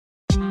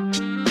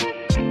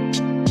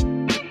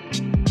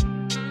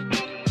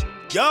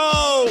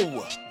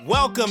Yo,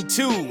 welcome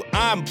to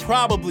I'm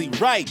Probably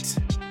Right.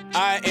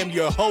 I am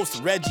your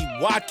host, Reggie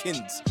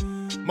Watkins.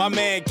 My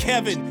man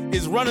Kevin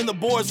is running the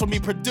boards for me,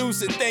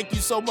 producing. Thank you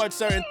so much,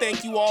 sir, and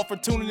thank you all for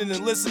tuning in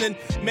and listening.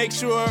 Make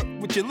sure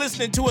when you're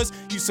listening to us,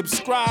 you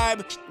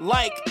subscribe,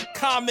 like,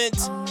 comment.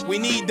 We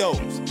need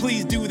those.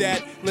 Please do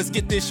that. Let's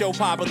get this show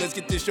popping. Let's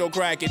get this show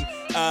cracking.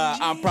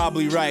 I'm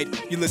Probably Right.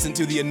 You listen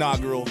to the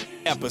inaugural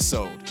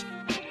episode.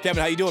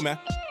 Kevin, how you doing, man?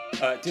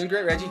 Doing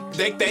great, Reggie.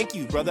 Thank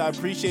you, brother. I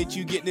appreciate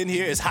you getting in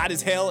here. It's hot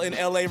as hell in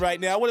LA right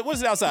now. What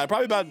is it outside?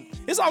 Probably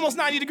it's almost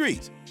 90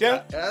 degrees.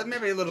 Yeah?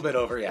 Maybe a little bit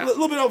over, yeah. A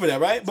little bit over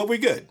that, right? But we're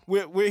good.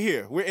 We're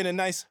here. We're in a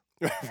nice,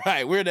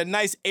 right, we're in a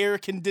nice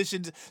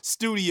air-conditioned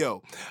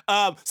studio.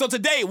 So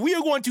today we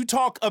are going to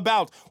talk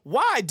about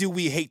why do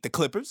we hate the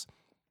Clippers?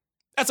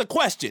 That's a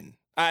question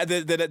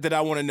that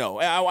I want to know.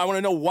 I want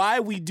to know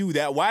why we do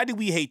that. Why do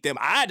we hate them?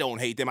 I don't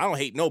hate them. I don't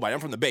hate nobody. I'm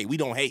from the Bay. We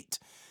don't hate.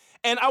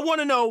 And I want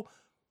to know,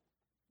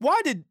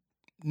 why did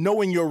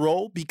knowing your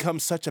role become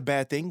such a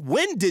bad thing?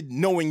 When did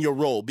knowing your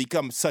role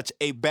become such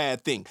a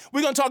bad thing?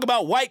 We're going to talk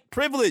about white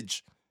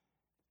privilege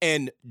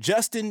and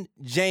Justin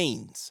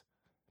Jaynes.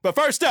 But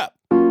first up,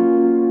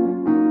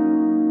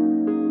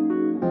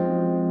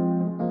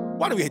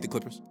 why do we hate the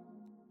Clippers?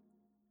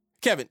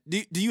 Kevin,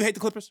 do you hate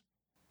the Clippers?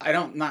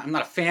 I'm not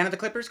a fan of the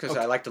Clippers because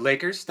I like the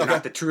Lakers. They're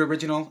not the true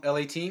original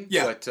LA team.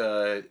 Yeah. But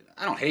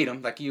I don't hate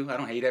them like you. I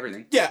don't hate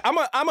everything. Yeah,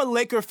 I'm a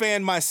Laker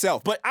fan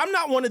myself, but I'm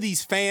not one of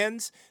these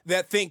fans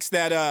that thinks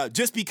that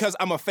just because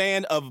I'm a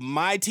fan of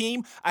my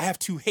team, I have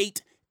to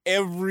hate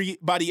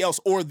everybody else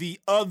or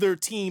the other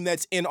team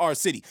that's in our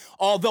city.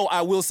 Although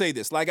I will say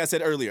this, like I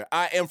said earlier,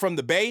 I am from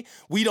the Bay.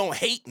 We don't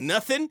hate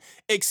nothing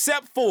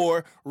except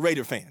for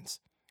Raider fans.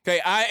 Okay,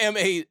 I'm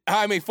a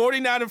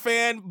 49er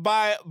fan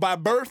by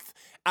birth.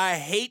 I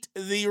hate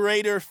the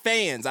Raider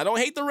fans. I don't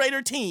hate the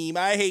Raider team.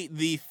 I hate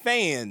the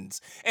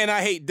fans. And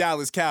I hate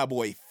Dallas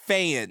Cowboy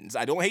fans.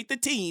 I don't hate the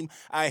team.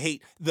 I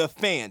hate the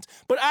fans.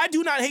 But I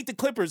do not hate the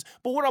Clippers.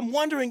 But what I'm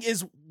wondering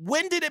is,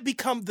 when did it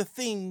become the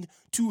thing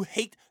to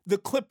hate the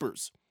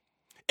Clippers?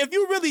 If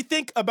you really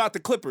think about the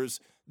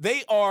Clippers,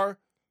 they are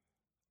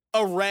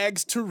a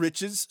rags to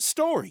riches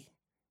story.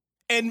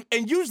 And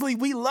usually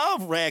we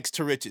love rags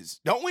to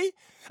riches, don't we?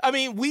 I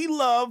mean, we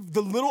love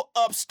the little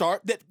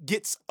upstart that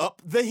gets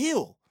up the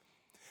hill.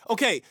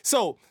 Okay,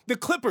 so the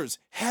Clippers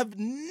have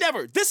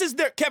never,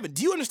 Kevin,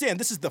 do you understand?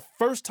 This is the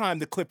first time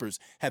the Clippers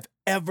have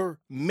ever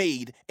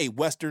made a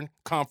Western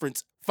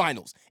Conference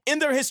Finals in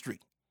their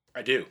history.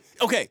 I do.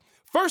 Okay,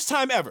 first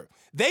time ever.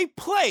 They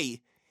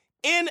play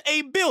in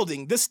a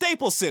building, the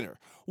Staples Center,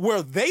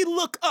 where they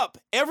look up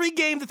every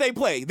game that they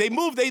play. They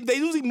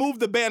usually move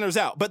the banners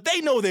out, but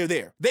they know they're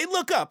there. They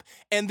look up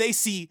and they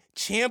see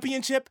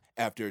championship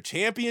after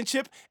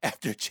championship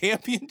after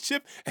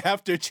championship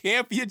after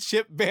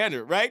championship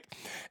banner, right?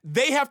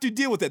 They have to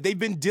deal with that. They've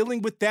been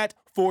dealing with that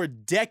for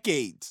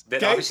decades.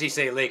 That obviously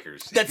say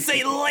Lakers. That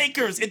say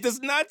Lakers. It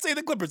does not say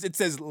the Clippers. It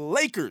says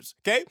Lakers.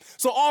 Okay,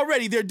 so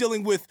already they're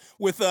dealing with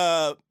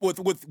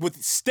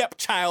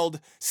stepchild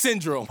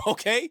syndrome.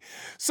 Okay,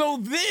 so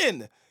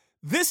then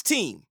this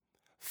team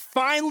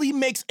finally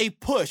makes a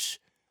push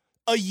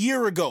a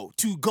year ago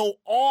to go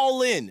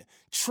all in,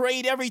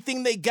 trade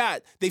everything they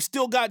got. They've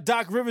still got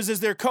Doc Rivers as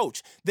their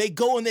coach. They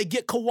go and they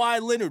get Kawhi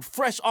Leonard,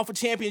 fresh off a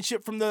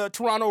championship from the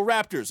Toronto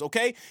Raptors,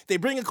 okay? They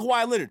bring in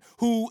Kawhi Leonard,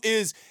 who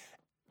is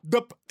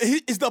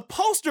the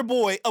poster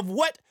boy of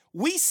what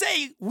we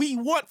say we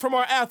want from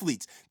our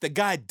athletes. The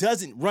guy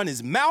doesn't run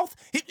his mouth.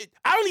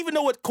 I don't even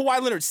know what Kawhi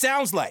Leonard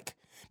sounds like.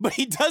 But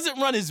he doesn't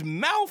run his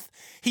mouth,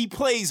 he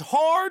plays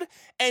hard,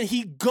 and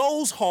he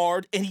goes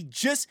hard, and he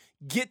just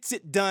gets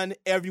it done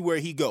everywhere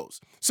he goes.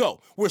 So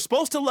we're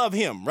supposed to love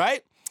him,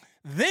 right?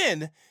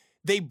 Then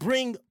they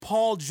bring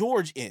Paul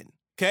George in,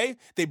 okay?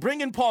 They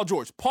bring in Paul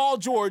George. Paul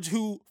George,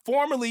 who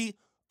formerly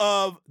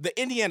of the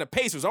Indiana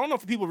Pacers. I don't know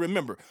if people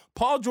remember.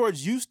 Paul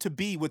George used to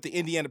be with the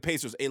Indiana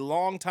Pacers a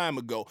long time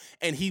ago,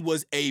 and he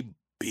was a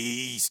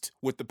beast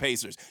with the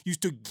Pacers.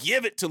 Used to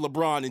give it to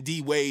LeBron and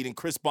D. Wade and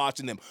Chris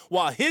Bosh and them,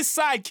 while his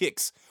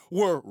sidekicks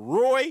were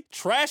Roy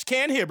Trash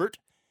Can Hibbert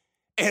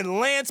and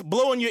Lance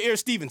Blow in Your Ear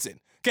Stevenson.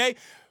 Okay?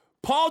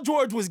 Paul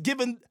George was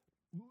giving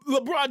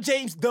LeBron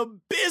James the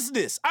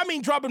business. I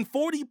mean, dropping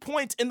 40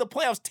 points in the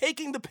playoffs,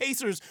 taking the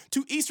Pacers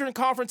to Eastern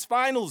Conference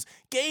Finals,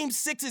 Game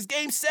 6s,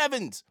 Game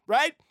 7s,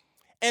 right?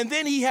 And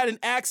then he had an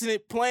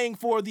accident playing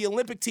for the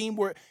Olympic team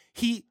where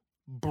he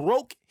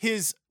broke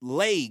his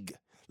leg.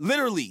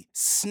 Literally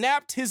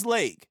snapped his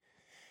leg.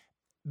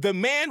 The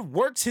man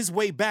works his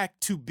way back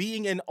to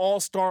being an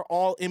all-star,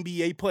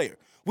 all-NBA player.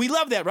 We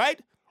love that, right?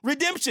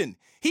 Redemption.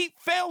 He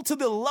fell to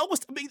the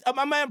lowest. I mean,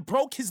 my man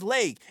broke his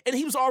leg, and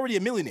he was already a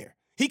millionaire.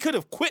 He could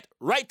have quit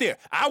right there.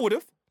 I would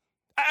have.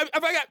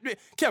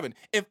 Kevin,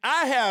 if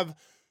I have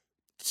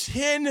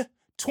 10,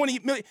 20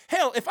 million,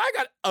 hell, if I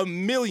got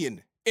 $1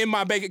 million in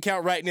my bank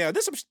account right now,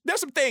 there's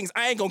some things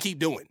I ain't gonna keep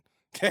doing,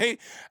 okay?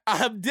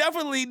 I'm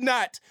definitely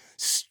not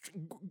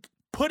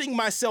putting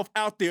myself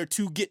out there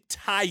to get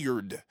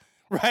tired,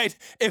 right?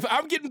 If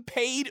I'm getting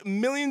paid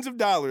millions of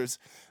dollars,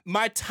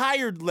 my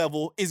tired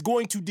level is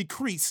going to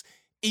decrease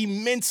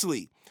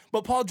immensely.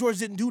 But Paul George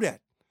didn't do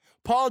that.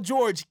 Paul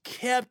George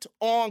kept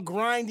on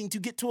grinding to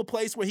get to a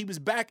place where he was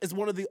back as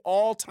one of the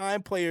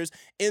all-time players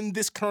in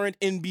this current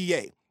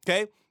NBA,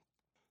 okay?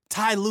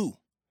 Ty Lue.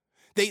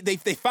 They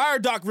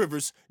fired Doc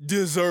Rivers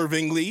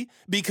deservingly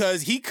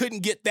because he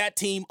couldn't get that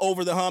team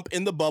over the hump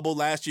in the bubble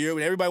last year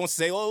when everybody wants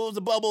to say, oh, it was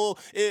a bubble.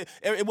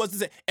 It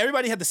wasn't.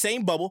 Everybody had the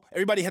same bubble.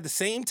 Everybody had the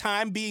same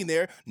time being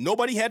there.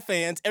 Nobody had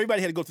fans.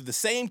 Everybody had to go through the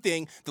same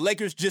thing. The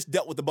Lakers just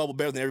dealt with the bubble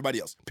better than everybody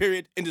else.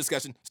 Period. End of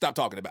discussion. Stop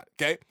talking about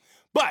it, okay?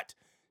 But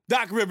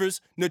Doc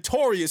Rivers,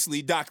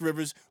 notoriously Doc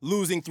Rivers,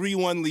 losing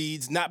 3-1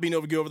 leads, not being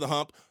able to get over the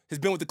hump, has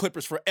been with the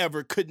Clippers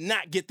forever, could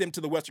not get them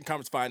to the Western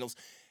Conference Finals,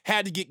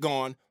 had to get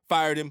gone,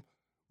 fired him,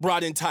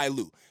 brought in Ty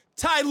Lue.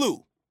 Ty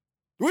Lue.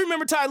 Do we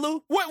remember Ty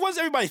Lue? What does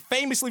everybody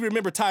famously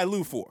remember Ty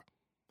Lue for?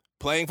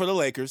 Playing for the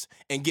Lakers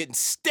and getting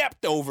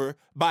stepped over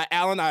by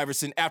Allen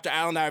Iverson after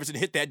Allen Iverson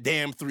hit that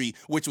damn three,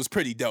 which was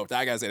pretty dope.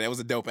 I gotta say, that was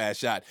a dope-ass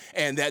shot.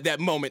 And that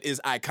moment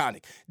is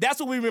iconic. That's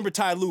what we remember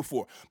Ty Lue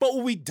for. But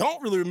what we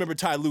don't really remember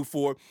Ty Lue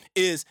for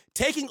is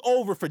taking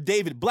over for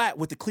David Blatt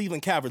with the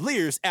Cleveland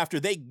Cavaliers after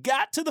they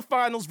got to the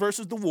finals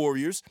versus the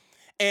Warriors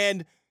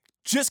and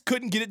just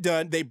couldn't get it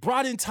done. They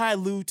brought in Ty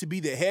Lue to be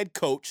the head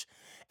coach,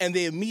 and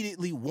they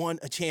immediately won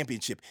a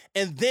championship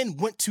and then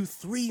went to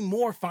 3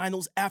 more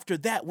finals after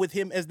that with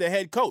him as the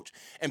head coach.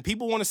 And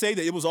people want to say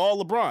that it was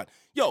all LeBron.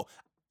 Yo,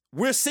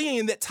 we're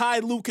seeing that Ty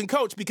Lue can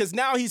coach because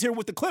now he's here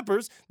with the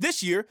Clippers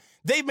this year.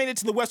 They've made it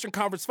to the Western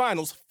Conference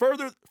Finals,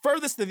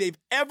 furthest that they've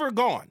ever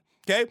gone,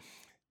 okay?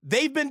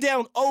 They've been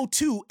down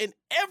 0-2 in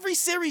every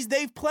series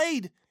they've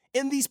played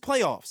in these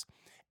playoffs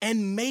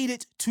and made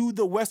it to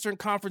the Western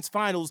Conference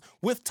Finals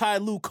with Ty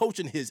Lue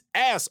coaching his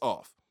ass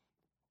off.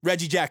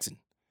 Reggie Jackson.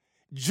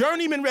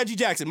 Journeyman Reggie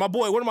Jackson. My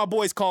boy, one of my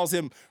boys calls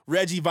him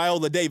Reggie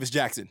Viola Davis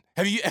Jackson.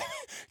 Have you,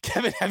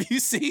 Kevin, have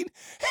you seen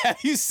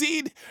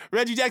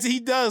Reggie Jackson? He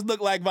does look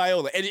like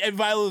Viola. And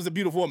Viola is a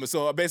beautiful woman.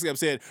 So basically I'm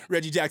saying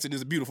Reggie Jackson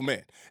is a beautiful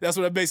man. That's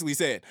what I'm basically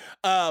saying.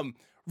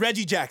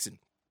 Reggie Jackson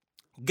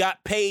got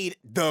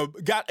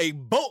a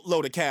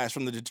boatload of cash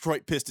from the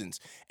Detroit Pistons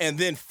and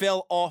then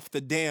fell off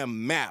the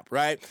damn map,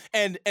 right?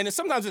 And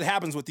sometimes it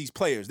happens with these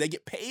players. They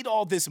get paid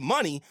all this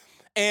money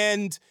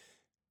and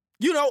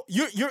you know,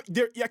 your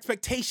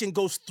expectation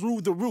goes through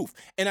the roof.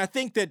 And I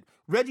think that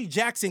Reggie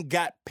Jackson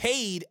got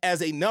paid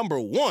as a number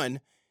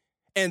one,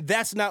 and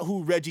that's not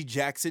who Reggie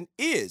Jackson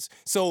is.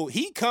 So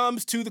he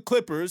comes to the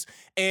Clippers,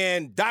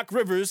 and Doc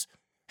Rivers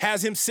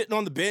has him sitting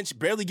on the bench,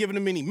 barely giving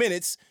him any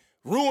minutes,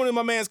 ruining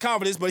my man's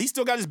confidence, but he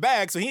still got his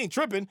bag, so he ain't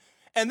tripping.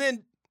 And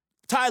then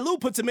Ty Lue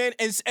puts him in,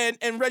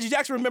 and Reggie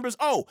Jackson remembers,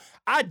 oh,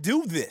 I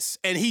do this,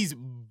 and he's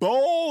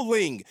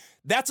bowling.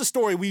 That's a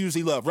story we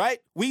usually love, right?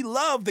 We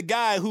love the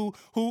guy who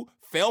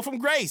fell from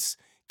grace,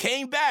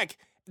 came back.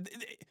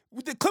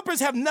 The Clippers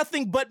have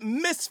nothing but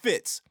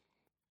misfits.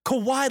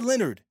 Kawhi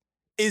Leonard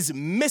is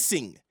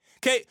missing.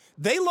 Okay,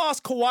 they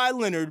lost Kawhi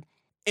Leonard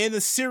in the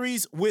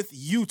series with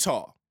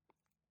Utah.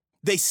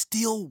 They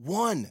still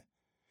won.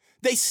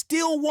 They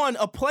still won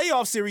a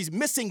playoff series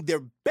missing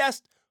their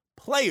best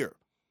player.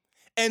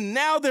 And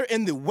now they're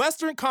in the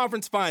Western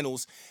Conference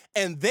Finals,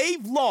 and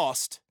they've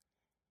lost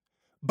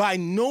by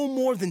no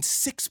more than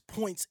 6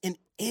 points in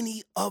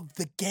any of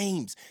the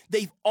games.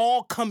 They've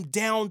all come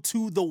down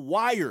to the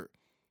wire.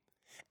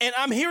 And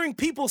I'm hearing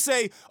people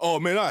say, oh,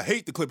 man, I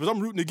hate the Clippers. I'm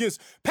rooting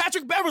against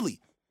Patrick Beverley.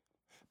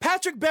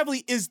 Patrick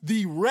Beverley is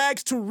the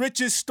rags to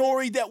riches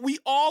story that we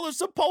all are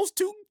supposed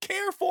to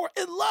care for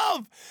and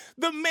love.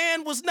 The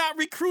man was not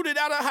recruited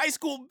out of high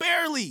school,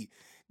 barely.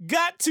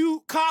 Got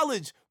to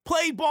college,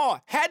 played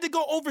ball, had to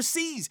go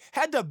overseas,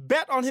 had to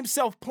bet on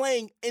himself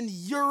playing in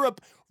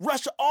Europe,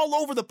 Russia, all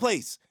over the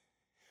place.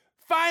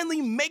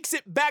 Finally makes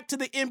it back to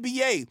the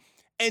NBA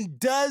and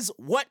does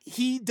what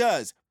he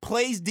does.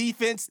 Plays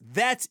defense,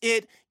 that's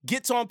it,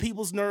 gets on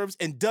people's nerves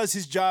and does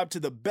his job to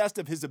the best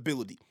of his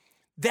ability.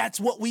 That's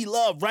what we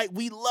love, right?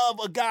 We love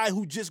a guy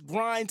who just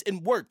grinds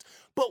and works.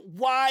 But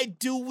why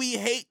do we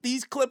hate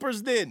these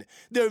Clippers then?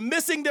 They're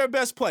missing their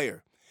best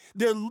player.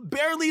 They're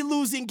barely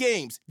losing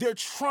games. They're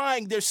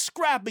trying, they're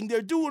scrapping,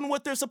 they're doing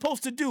what they're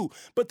supposed to do.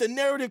 But the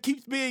narrative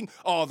keeps being,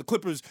 oh, the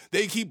Clippers,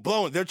 they keep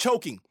blowing, they're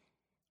choking.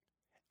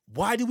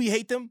 Why do we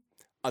hate them?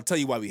 I'll tell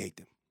you why we hate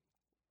them.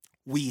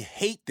 We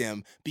hate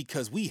them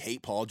because we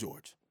hate Paul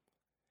George.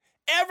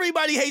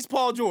 Everybody hates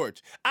Paul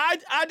George. I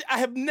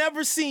have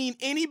never seen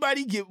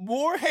anybody get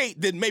more hate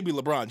than maybe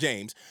LeBron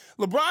James.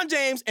 LeBron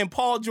James and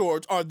Paul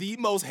George are the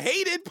most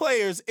hated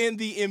players in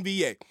the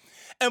NBA.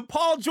 And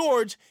Paul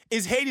George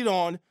is hated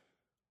on.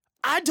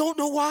 I don't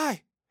know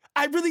why.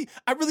 I really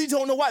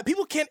don't know why.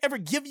 People can't ever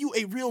give you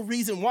a real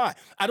reason why.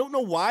 I don't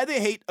know why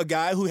they hate a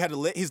guy who had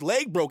his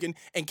leg broken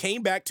and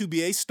came back to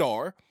be a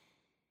star.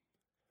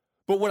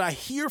 But what I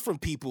hear from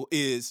people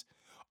is,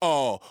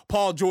 oh,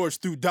 Paul George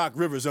threw Doc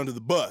Rivers under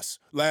the bus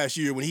last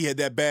year when he had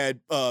that bad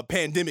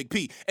pandemic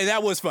P. And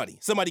that was funny.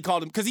 Somebody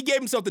called him, because he gave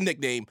himself the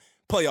nickname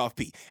Playoff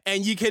P.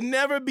 And you can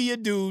never be a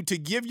dude to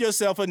give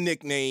yourself a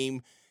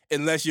nickname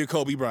unless you're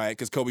Kobe Bryant,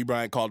 because Kobe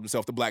Bryant called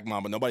himself the Black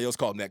Mamba. Nobody else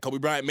called him that. Kobe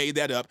Bryant made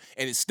that up,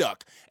 and it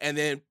stuck. And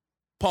then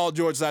Paul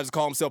George decided to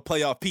call himself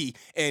Playoff P,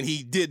 and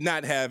he did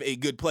not have a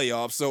good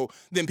playoff. So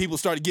then people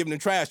started giving him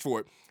trash for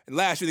it. And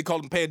last year they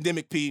called him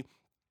Pandemic P,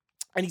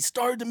 and he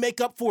started to make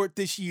up for it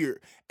this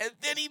year. And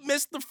then he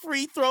missed the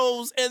free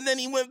throws, and then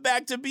he went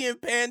back to being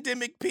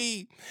Pandemic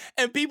P.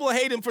 And people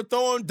hate him for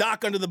throwing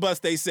Doc under the bus,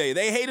 they say.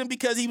 They hate him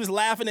because he was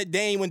laughing at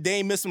Dame when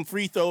Dame missed some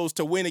free throws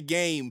to win a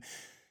game.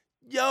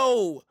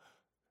 Yo,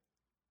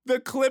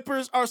 the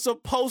Clippers are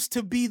supposed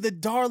to be the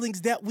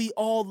darlings that we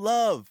all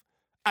love.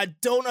 I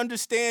don't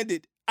understand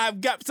it.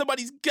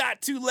 Somebody's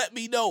got to let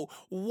me know.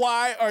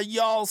 Why are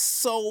y'all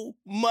so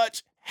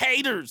much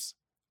haters?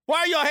 Why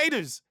are y'all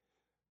haters?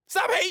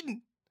 Stop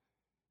hating.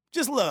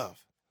 Just love.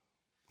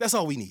 That's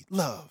all we need.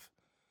 Love.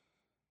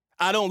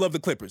 I don't love the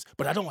Clippers,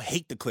 but I don't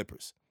hate the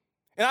Clippers.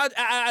 And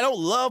I don't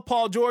love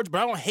Paul George,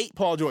 but I don't hate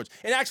Paul George.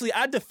 And actually,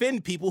 I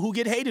defend people who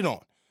get hated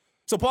on.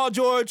 So Paul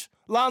George,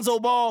 Lonzo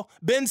Ball,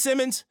 Ben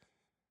Simmons,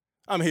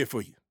 I'm here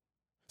for you.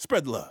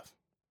 Spread the love.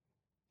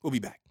 We'll be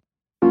back.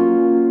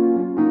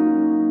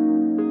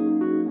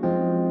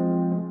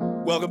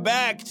 Welcome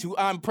back to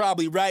I'm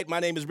Probably Right. My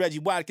name is Reggie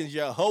Watkins,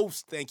 your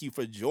host. Thank you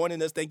for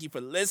joining us. Thank you for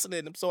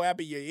listening. I'm so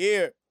happy you're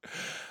here.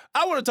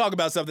 I want to talk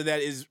about something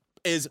that is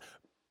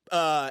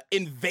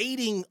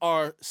invading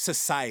our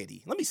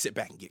society. Let me sit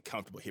back and get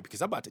comfortable here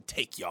because I'm about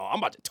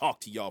to talk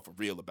to y'all for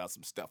real about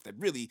some stuff that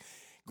really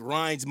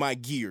grinds my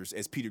gears,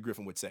 as Peter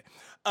Griffin would say.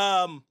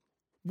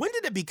 When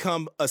did it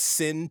become a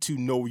sin to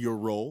know your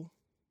role?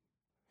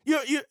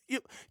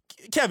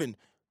 Kevin,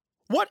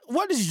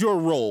 what is your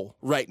role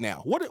right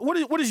now?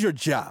 What is your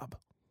job?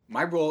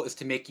 My role is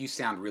to make you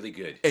sound really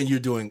good. And you're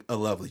doing a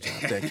lovely job.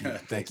 Thank you.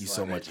 Thank you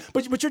so much.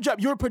 But your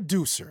job, you're a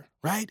producer,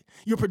 right?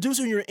 You're a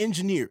producer and you're an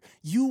engineer.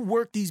 You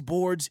work these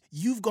boards.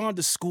 You've gone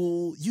to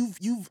school.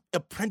 You've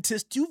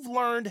apprenticed. You've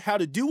learned how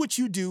to do what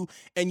you do,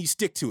 and you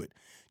stick to it.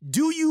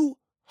 Do you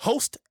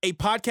host a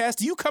podcast?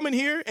 Do you come in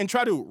here and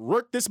try to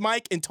work this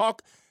mic and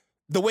talk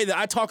the way that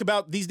I talk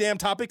about these damn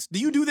topics? Do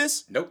you do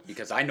this? Nope,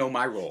 because I know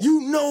my role.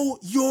 You know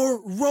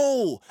your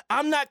role.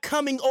 I'm not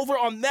coming over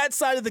on that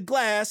side of the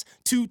glass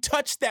to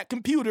touch that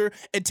computer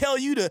and tell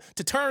you to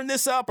turn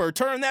this up or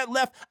turn that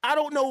left. I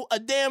don't know a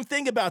damn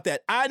thing about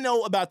that. I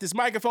know about this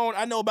microphone.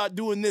 I know about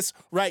doing this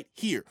right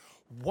here.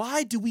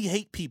 Why do we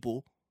hate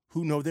people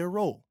who know their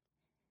role?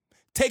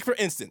 Take, for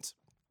instance,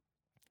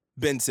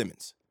 Ben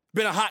Simmons.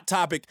 Been a hot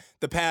topic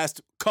the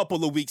past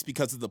couple of weeks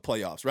because of the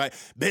playoffs, right?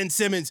 Ben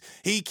Simmons,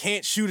 he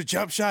can't shoot a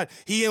jump shot.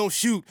 He don't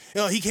shoot.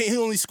 He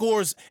only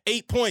scores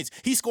 8 points.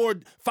 He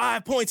scored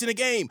 5 points in a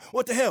game.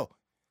 What the hell?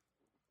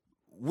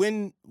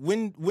 When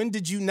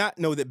did you not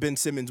know that Ben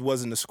Simmons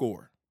wasn't a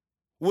scorer?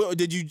 Well,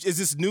 is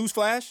this news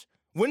flash?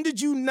 When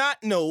did you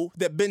not know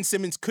that Ben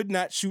Simmons could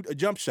not shoot a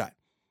jump shot?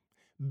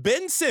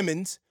 Ben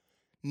Simmons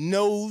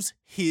knows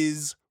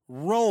his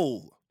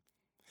role.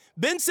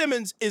 Ben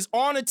Simmons is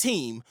on a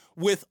team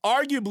with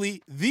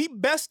arguably the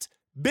best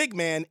big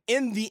man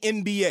in the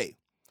NBA,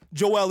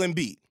 Joel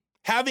Embiid,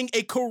 having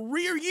a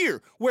career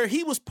year where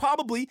he was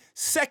probably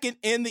second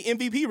in the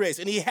MVP race.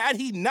 And had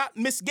he not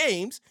missed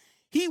games,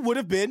 he would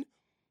have been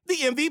the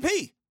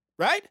MVP,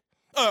 right?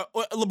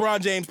 LeBron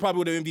James probably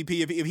would have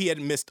MVP if he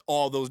hadn't missed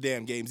all those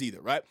damn games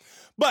either, right?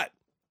 But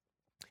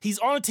he's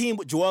on a team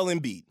with Joel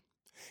Embiid.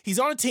 He's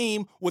on a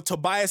team with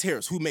Tobias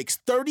Harris, who makes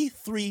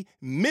 $33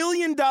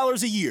 million a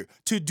year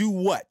to do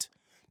what?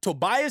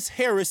 Tobias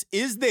Harris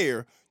is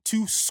there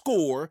to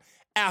score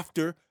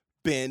after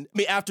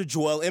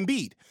Joel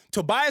Embiid.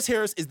 Tobias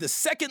Harris is the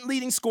second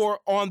leading scorer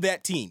on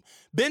that team.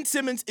 Ben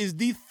Simmons is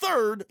the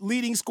third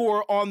leading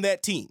scorer on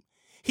that team.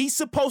 He's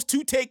supposed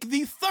to take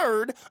the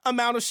third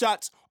amount of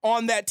shots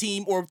on that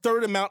team or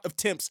third amount of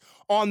attempts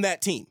on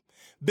that team.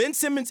 Ben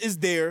Simmons is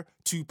there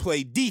to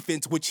play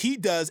defense, which he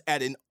does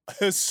at an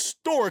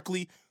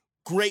historically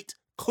great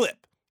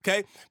clip,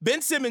 okay?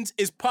 Ben Simmons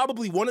is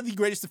probably one of the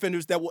greatest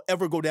defenders that will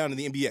ever go down in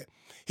the NBA.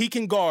 He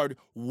can guard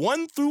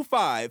 1 through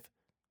 5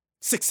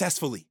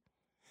 successfully.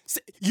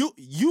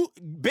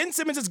 Ben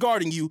Simmons is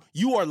guarding you.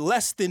 You are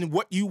less than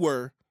what you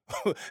were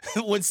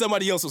when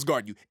somebody else was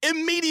guarding you.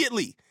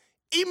 Immediately,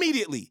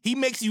 he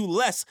makes you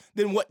less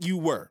than what you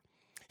were.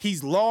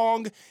 He's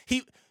long.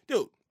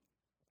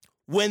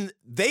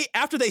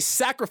 After they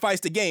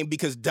sacrificed the game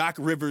because Doc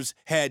Rivers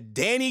had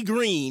Danny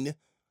Green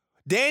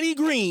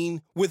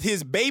with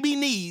his baby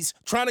knees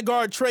trying to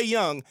guard Trae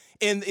Young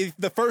in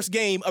the first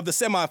game of the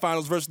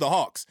semifinals versus the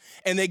Hawks,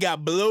 and they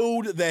got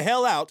blowed the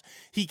hell out.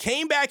 He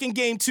came back in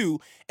game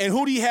 2, and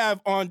who do you have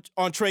on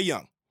Trae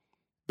Young?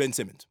 Ben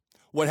Simmons.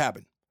 What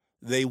happened?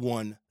 They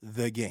won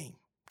the game,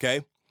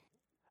 okay?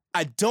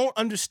 I don't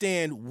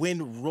understand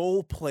when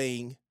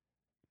role-playing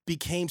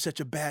became such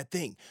a bad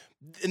thing.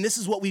 And this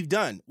is what we've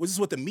done. This is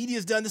what the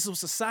media's done. This is what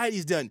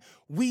society's done.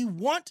 We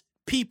want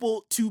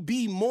people to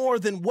be more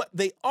than what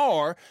they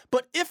are,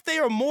 but if they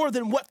are more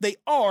than what they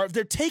are,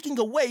 they're taking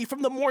away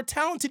from the more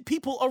talented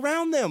people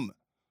around them.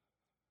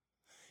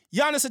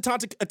 Giannis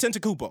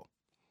Antetokounmpo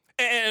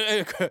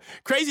And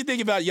crazy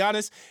thing about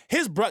Giannis,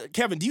 his brother,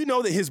 Kevin, do you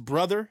know that his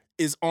brother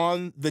is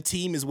on the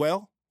team as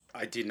well?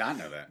 I did not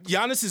know that.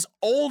 Giannis's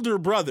older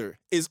brother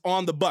is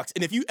on the Bucks.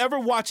 And if you ever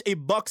watch a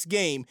Bucks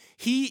game,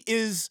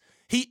 he's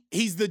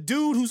the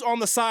dude who's on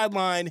the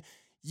sideline.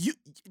 You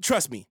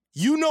trust me,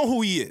 you know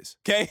who he is,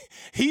 okay?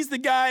 He's the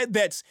guy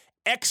that's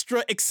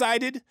extra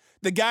excited,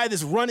 the guy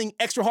that's running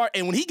extra hard.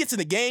 And when he gets in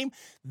the game,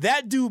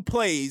 that dude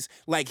plays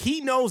like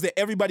he knows that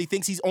everybody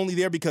thinks he's only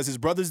there because his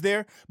brother's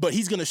there, but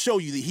he's going to show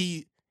you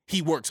that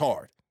he works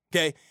hard.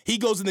 Okay, he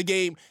goes in the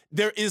game.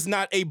 There is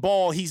not a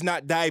ball he's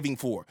not diving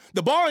for.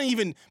 The ball ain't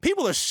even,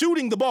 people are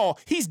shooting the ball.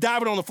 He's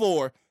diving on the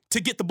floor to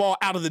get the ball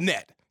out of the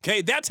net.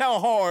 Okay, that's how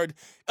hard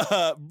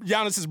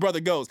Giannis's brother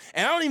goes.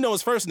 And I don't even know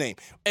his first name.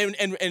 And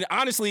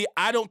honestly,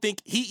 I don't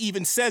think he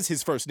even says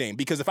his first name,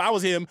 because if I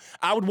was him,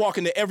 I would walk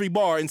into every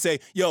bar and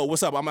say, yo,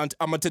 what's up? I'm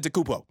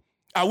Antetokounmpo.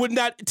 I would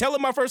not tell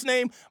him my first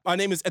name. My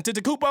name is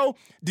Antetokounmpo.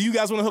 Do you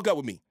guys want to hook up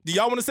with me? Do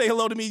y'all want to say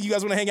hello to me? Do you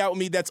guys want to hang out with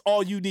me? That's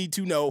all you need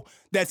to know.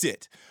 That's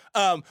it.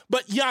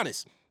 But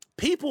Giannis,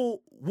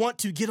 people want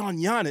to get on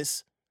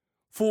Giannis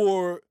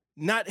for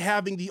not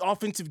having the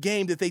offensive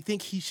game that they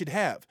think he should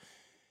have.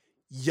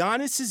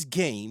 Giannis's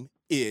game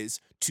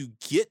is to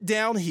get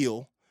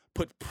downhill,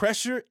 put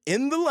pressure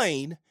in the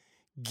lane,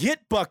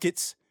 get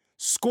buckets,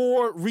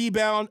 score,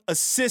 rebound,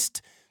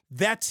 assist.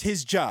 That's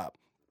his job.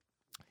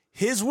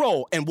 His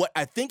role, and what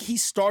I think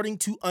he's starting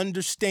to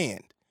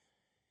understand,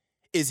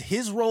 is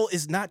his role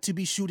is not to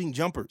be shooting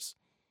jumpers.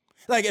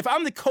 Like, if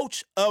I'm the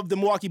coach of the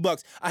Milwaukee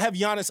Bucks, I have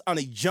Giannis on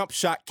a jump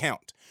shot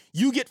count.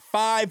 You get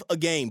 5 a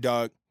game,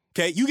 dog.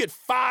 Okay? You get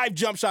 5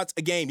 jump shots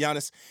a game,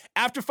 Giannis.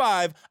 After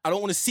 5, I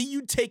don't want to see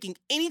you taking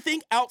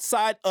anything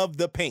outside of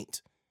the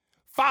paint.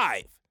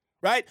 5,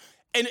 right?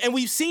 And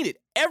we've seen it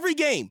every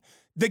game.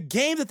 The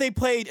game that they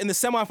played in the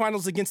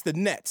semifinals against the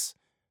Nets,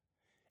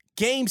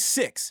 Game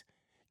 6,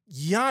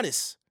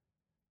 Giannis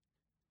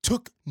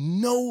took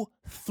no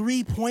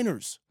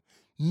 3-pointers.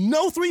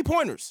 No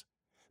 3-pointers.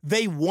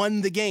 They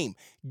won the game.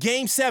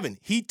 Game 7,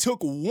 he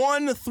took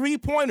 1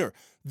 3-pointer.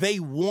 They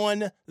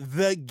won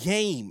the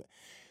game.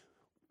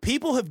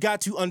 People have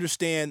got to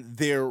understand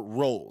their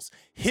roles.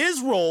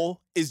 His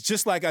role is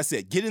just like I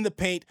said, get in the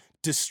paint,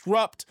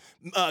 disrupt,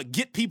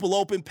 get people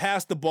open,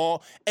 pass the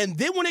ball. And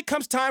then when it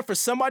comes time for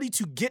somebody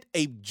to get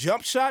a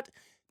jump shot,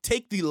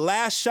 take the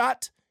last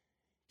shot,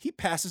 he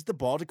passes the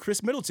ball to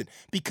Chris Middleton,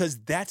 because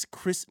that's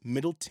Chris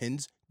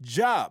Middleton's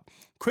job.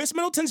 Chris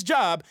Middleton's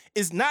job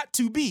is not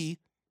to be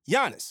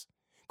Giannis.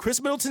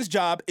 Chris Middleton's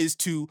job is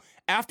to,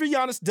 after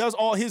Giannis does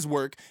all his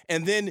work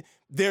and then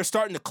they're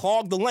starting to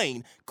clog the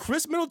lane,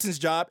 Chris Middleton's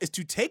job is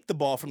to take the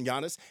ball from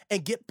Giannis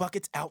and get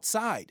buckets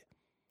outside.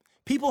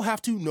 People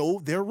have to know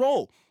their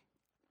role.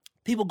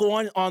 People go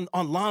on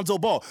Lonzo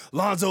Ball.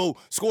 Lonzo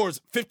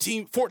scores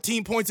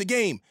 14 points a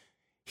game.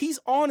 He's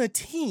on a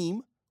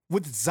team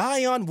with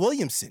Zion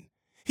Williamson.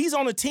 He's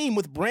on a team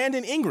with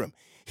Brandon Ingram.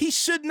 He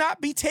should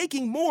not be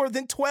taking more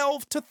than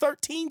 12 to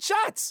 13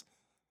 shots.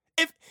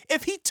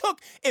 If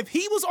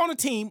he was on a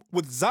team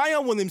with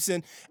Zion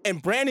Williamson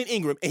and Brandon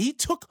Ingram and he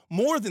took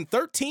more than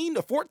 13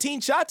 to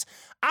 14 shots,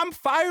 I'm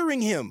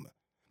firing him.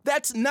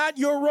 That's not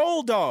your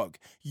role, dog.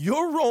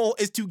 Your role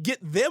is to get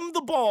them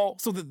the ball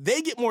so that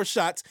they get more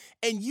shots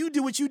and you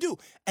do what you do.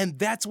 And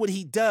that's what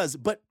he does.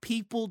 But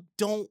people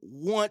don't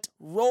want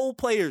role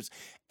players.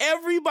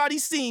 Everybody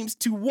seems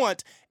to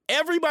want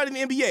everybody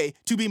in the NBA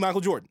to be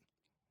Michael Jordan.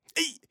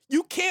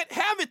 You can't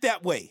have it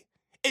that way.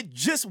 It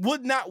just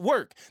would not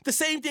work. The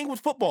same thing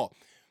with football.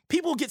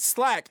 People get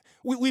slack.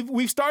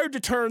 We've started to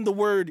turn the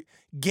word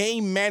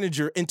game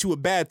manager into a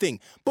bad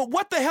thing. But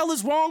what the hell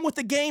is wrong with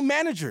the game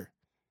manager?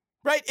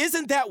 Right?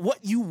 Isn't that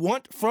what you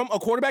want from a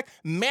quarterback?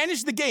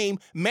 Manage the game,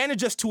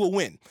 manage us to a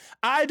win.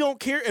 I don't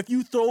care if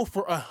you throw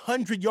for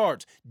 100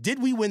 yards.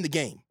 Did we win the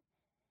game?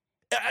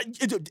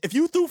 If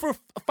you threw for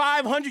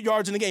 500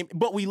 yards in the game,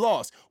 but we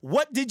lost,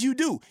 what did you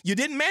do? You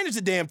didn't manage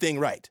the damn thing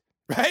right?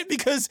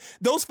 Because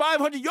those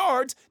 500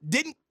 yards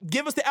didn't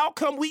give us the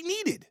outcome we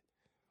needed.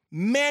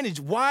 Manage.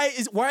 Why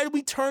are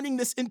we turning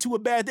this into a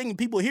bad thing? And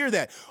people hear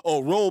that.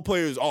 Oh, role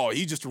players. Oh,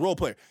 he's just a role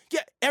player.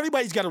 Yeah,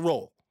 everybody's got a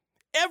role.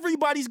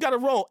 Everybody's got a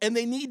role, and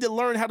they need to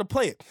learn how to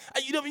play it.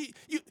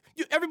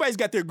 Everybody's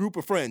got their group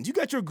of friends. You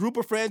got your group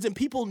of friends, and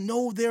people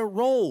know their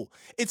role.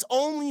 It's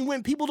only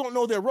when people don't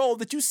know their role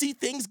that you see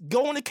things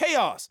go into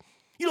chaos.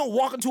 You don't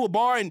walk into a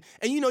bar and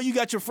you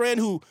got your friend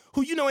who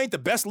ain't the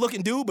best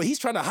looking dude, but he's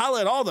trying to holler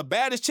at all the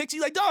baddest chicks.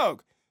 You're like,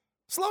 dog,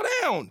 slow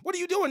down. What are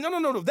you doing?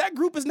 No. That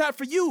group is not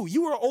for you.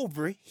 You are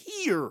over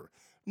here.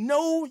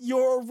 Know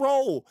your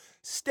role.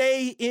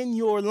 Stay in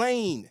your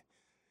lane.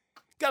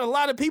 Got a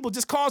lot of people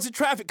just causing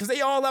traffic because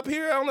they all up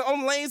here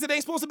on lanes that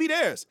ain't supposed to be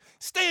theirs.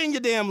 Stay in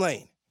your damn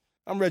lane.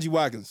 I'm Reggie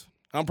Watkins.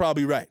 I'm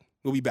probably right.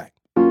 We'll be back.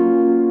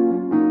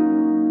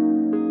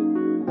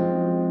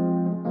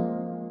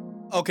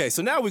 Okay,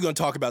 so now we're going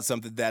to talk about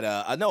something that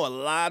I know a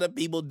lot of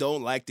people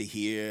don't like to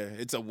hear.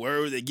 It's a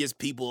word that gets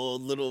people a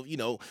little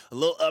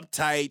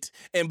uptight.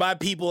 And by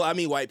people, I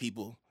mean white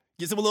people.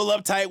 Gets them a little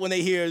uptight when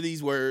they hear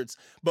these words,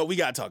 but we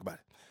got to talk about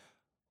it.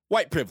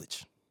 White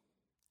privilege.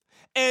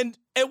 And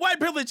white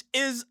privilege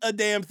is a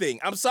damn thing.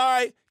 I'm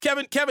sorry.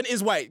 Kevin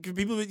is white.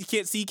 People, you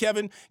can't see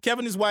Kevin.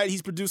 Kevin is white.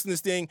 He's producing this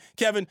thing.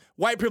 Kevin,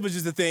 white privilege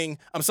is a thing.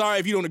 I'm sorry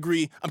if you don't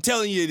agree. I'm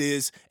telling you it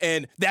is.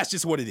 And that's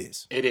just what it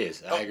is. It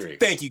is. I agree.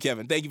 Thank you,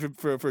 Kevin. Thank you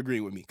for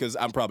agreeing with me, because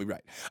I'm probably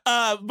right.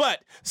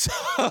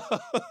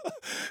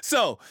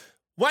 So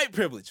white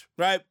privilege,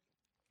 right?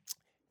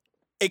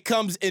 It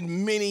comes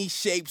in many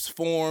shapes,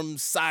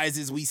 forms,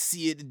 sizes. We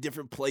see it in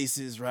different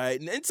places,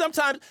 right? And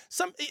sometimes,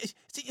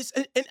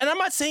 and I'm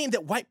not saying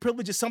that white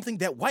privilege is something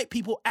that white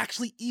people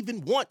actually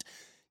even want.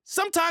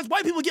 Sometimes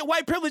white people get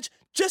white privilege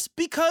just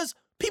because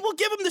people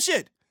give them the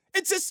shit.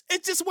 It's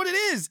just what it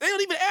is. They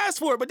don't even ask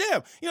for it. But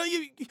damn,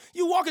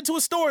 you walk into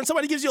a store and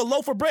somebody gives you a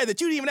loaf of bread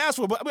that you didn't even ask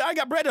for. But I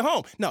got bread at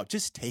home. No,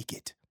 just take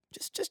it.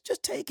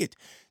 Just take it.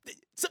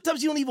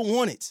 Sometimes you don't even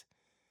want it.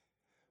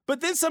 But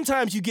then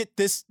sometimes you get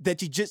this,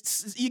 that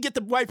you get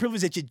the white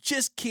privilege that you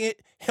just can't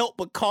help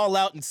but call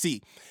out and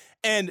see.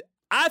 And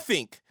I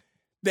think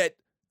that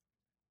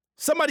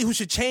somebody who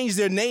should change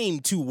their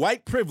name to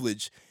white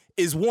privilege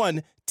is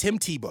one, Tim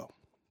Tebow.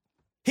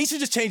 He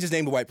should just change his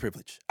name to white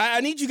privilege. I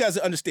need you guys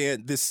to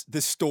understand this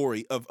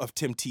story of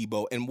Tim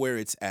Tebow and where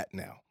it's at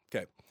now.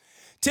 Okay.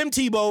 Tim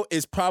Tebow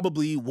is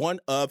probably one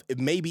of,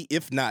 maybe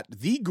if not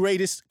the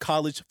greatest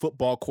college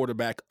football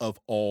quarterback of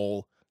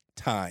all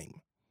time.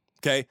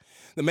 Okay.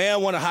 The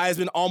man won a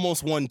Heisman,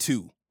 almost won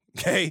 2.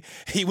 Okay.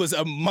 He was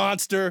a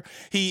monster.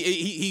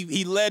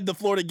 He led the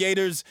Florida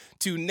Gators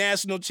to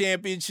national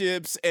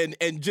championships and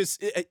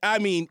just, I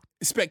mean,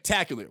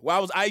 spectacular.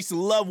 Well, I used to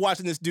love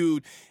watching this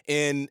dude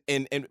and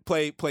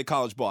play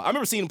college ball. I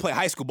remember seeing him play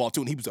high school ball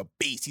too, and he was a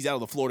beast. He's out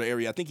of the Florida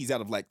area. I think he's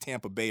out of like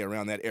Tampa Bay,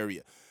 around that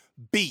area.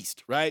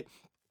 Beast, right?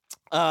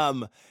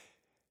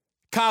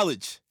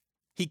 College.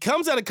 He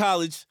comes out of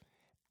college,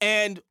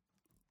 and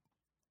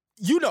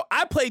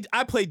I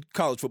played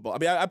college football. I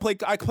mean, I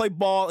played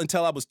ball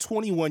until I was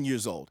 21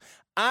 years old.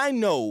 I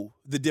know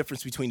the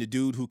difference between the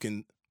dude who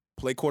can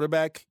play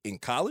quarterback in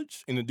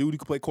college and the dude who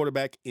can play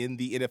quarterback in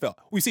the NFL.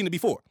 We've seen it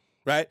before,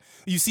 right?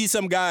 You see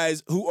some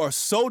guys who are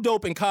so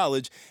dope in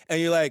college,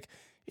 and you're like,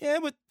 yeah,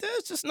 but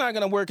that's just not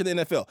going to work in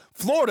the NFL.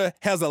 Florida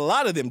has a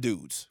lot of them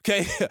dudes,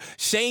 okay?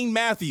 Shane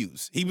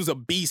Matthews, he was a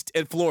beast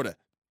at Florida.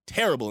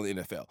 Terrible in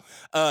the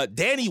NFL.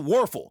 Danny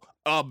Werfel,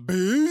 a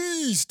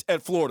beast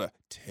at Florida.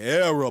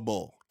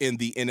 Terrible in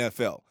the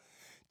NFL.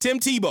 Tim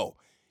Tebow,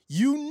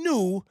 you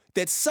knew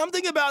that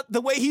something about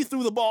the way he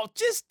threw the ball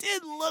just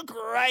didn't look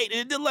right.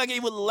 It didn't look like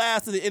it would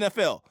last in the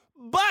NFL.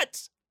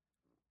 But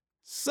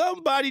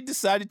somebody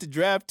decided to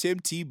draft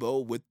Tim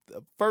Tebow with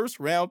the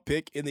first-round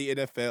pick in the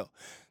NFL.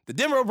 The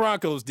Denver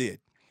Broncos did.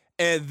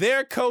 And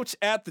their coach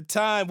at the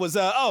time was,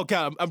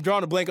 I'm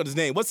drawing a blank on his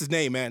name. What's his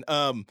name, man?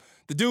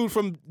 The dude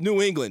from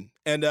New England.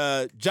 And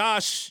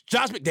Josh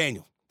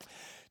McDaniel.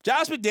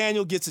 Josh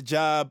McDaniel gets a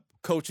job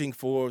coaching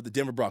for the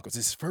Denver Broncos.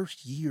 His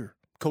first year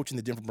coaching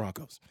the Denver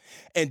Broncos.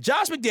 And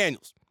Josh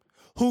McDaniels,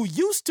 who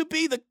used to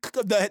be the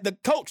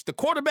coach, the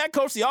quarterback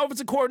coach, the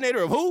offensive coordinator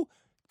of who?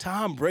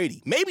 Tom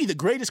Brady. Maybe the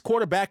greatest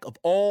quarterback of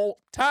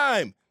all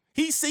time.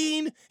 He's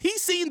seen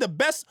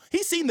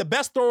the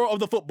best thrower of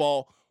the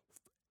football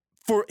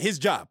for his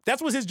job.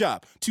 That was his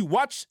job, to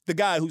watch the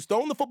guy who's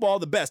thrown the football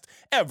the best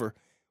ever,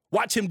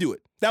 watch him do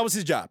it. That was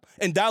his job,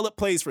 and dial up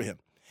plays for him.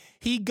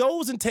 He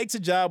goes and takes a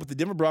job with the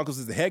Denver Broncos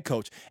as the head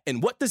coach,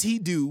 and what does he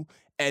do?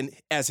 And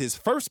as his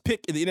first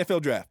pick in the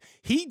NFL draft,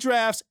 he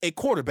drafts a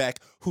quarterback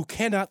who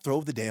cannot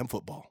throw the damn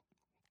football.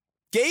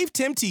 Gave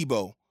Tim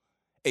Tebow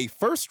a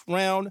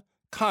first-round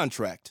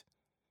contract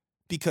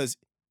because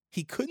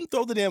he couldn't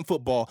throw the damn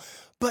football,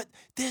 but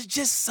there's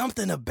just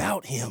something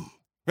about him.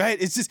 Right?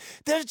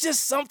 There's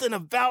just something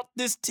about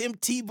this Tim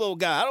Tebow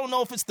guy. I don't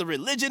know if it's the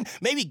religion.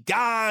 Maybe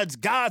God's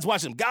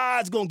watching him.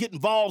 God's going to get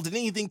involved in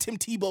anything Tim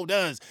Tebow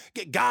does.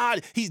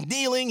 God, he's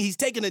kneeling, he's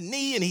taking a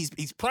knee, and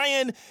he's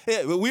praying.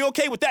 We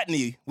okay with that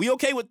knee. We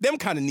okay with them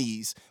kind of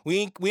knees.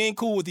 We ain't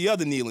cool with the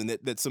other kneeling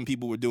that some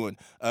people were doing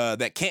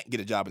that can't get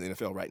a job in the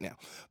NFL right now.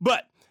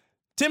 But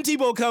Tim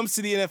Tebow comes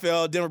to the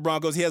NFL, Denver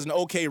Broncos. He has an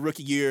okay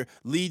rookie year,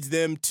 leads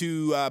them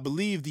to, I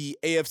believe, the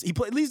AFC.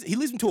 He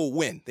leads them to a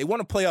win. They won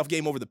a playoff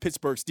game over the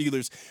Pittsburgh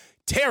Steelers.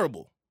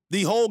 Terrible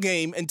the whole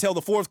game until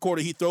the fourth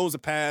quarter. He throws a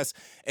pass,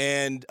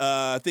 and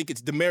I think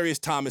it's Demaryius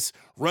Thomas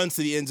runs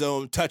to the end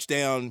zone,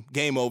 touchdown,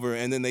 game over,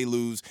 and then they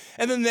lose.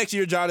 And then the next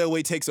year, John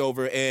Elway takes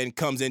over and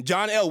comes in.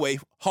 John Elway,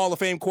 Hall of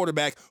Fame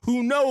quarterback,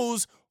 who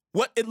knows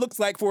what it looks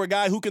like for a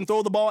guy who can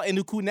throw the ball and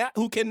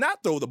who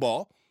cannot throw the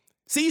ball.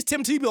 Sees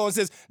Tim Tebow and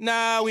says,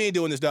 nah, we ain't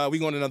doing this, dog. We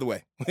going another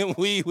way.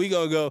 we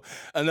going to go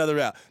another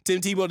route.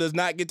 Tim Tebow does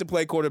not get to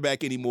play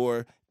quarterback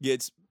anymore,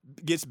 gets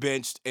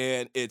benched,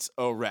 and it's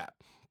a wrap.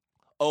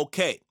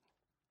 Okay.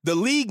 The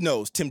league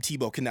knows Tim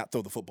Tebow cannot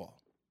throw the football.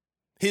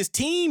 His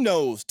team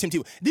knows Tim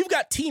Tebow. You've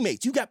got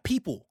teammates. You got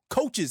people,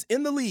 coaches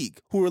in the league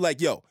who are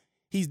like, yo,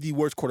 he's the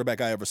worst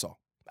quarterback I ever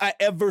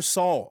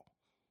saw.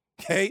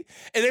 Okay?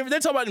 And they're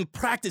talking about in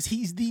practice,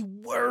 he's the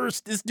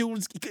worst. This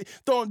dude's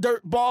throwing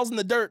balls in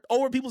the dirt,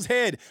 over people's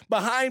head,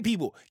 behind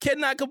people,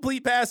 cannot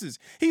complete passes.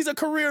 He's a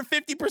career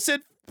 50%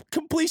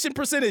 completion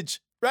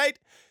percentage, right?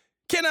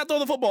 Cannot throw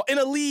the football in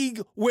a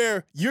league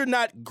where you're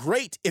not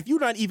great. If you're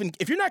not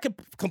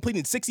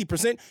completing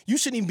 60%, you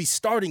shouldn't even be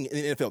starting in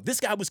the NFL. This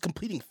guy was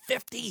completing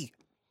 50.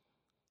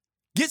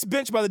 Gets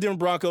benched by the Denver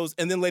Broncos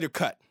and then later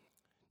cut.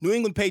 New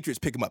England Patriots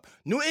pick him up.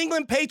 New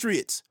England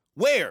Patriots,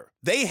 where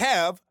they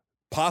have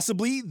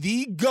possibly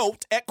the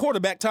GOAT at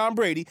quarterback, Tom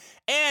Brady,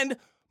 and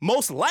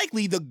most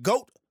likely the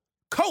GOAT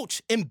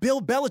coach in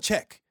Bill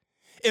Belichick.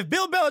 If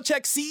Bill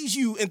Belichick sees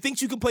you and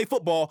thinks you can play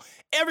football,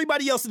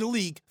 everybody else in the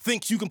league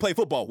thinks you can play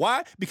football.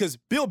 Why? Because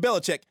Bill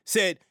Belichick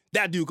said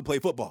that dude can play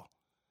football.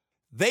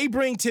 They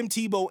bring Tim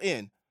Tebow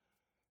in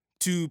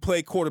to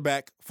play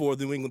quarterback for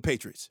the New England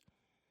Patriots.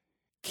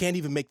 Can't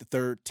even make the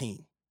third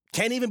team.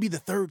 Can't even be the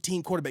third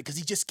team quarterback because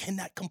he just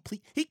cannot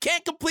complete. He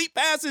can't complete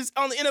passes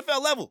on the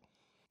NFL level.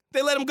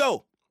 They let him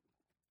go.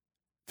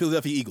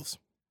 Philadelphia Eagles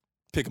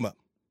pick him up,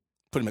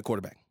 put him at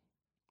quarterback.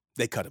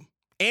 They cut him.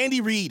 Andy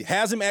Reid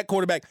has him at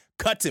quarterback,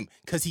 cuts him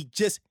because he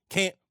just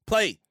can't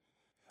play.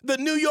 The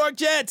New York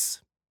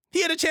Jets.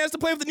 He had a chance to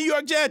play with the New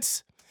York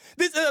Jets.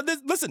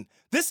 Listen,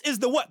 this is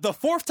the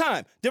fourth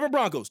time. Denver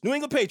Broncos, New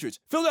England Patriots,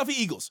 Philadelphia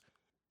Eagles,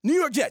 New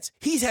York Jets.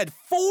 He's had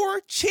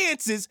 4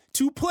 chances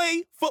to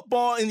play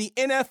football in the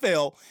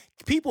NFL.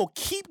 People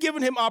keep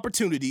giving him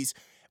opportunities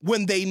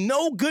when they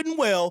know good and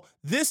well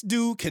this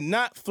dude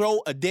cannot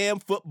throw a damn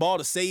football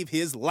to save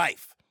his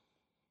life.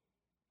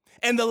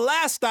 And the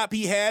last stop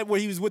he had where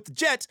he was with the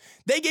Jets,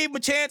 they gave him a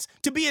chance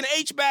to be an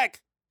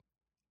H-back.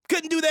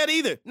 Couldn't do that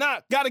either. Nah,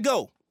 gotta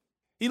go.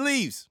 He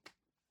leaves.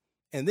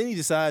 And then he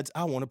decides,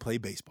 I want to play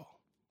baseball.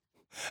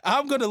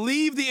 I'm going to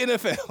leave the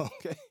NFL,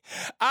 okay?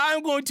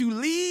 I'm going to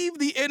leave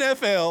the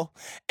NFL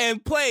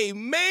and play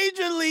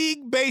Major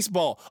League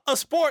Baseball, a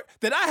sport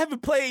that I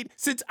haven't played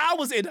since I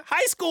was in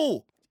high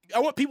school. I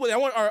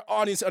want our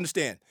audience to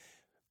understand.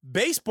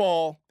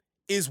 Baseball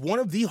is one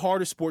of the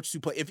hardest sports to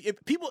play.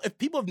 If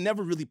people have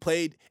never really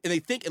played and they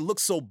think it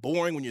looks so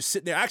boring when you're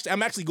sitting there.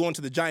 I'm actually going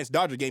to the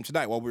Giants-Dodgers game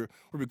tonight while we're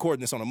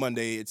recording this on a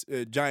Monday. It's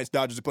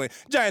Giants-Dodgers are playing.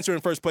 Giants are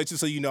in first place, just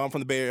so you know. I'm from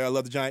the Bay Area. I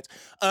love the Giants.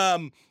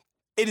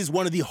 It is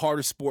one of the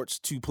hardest sports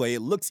to play.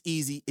 It looks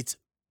easy. It's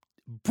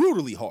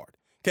brutally hard,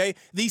 okay?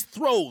 These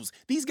throws,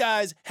 these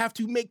guys have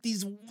to make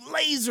these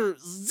laser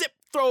zip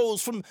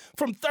throws from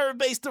third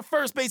base to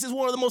first base. Is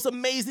one of the most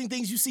amazing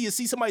things you see is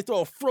see somebody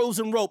throw a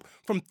frozen rope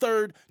from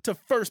third to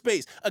first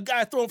base, a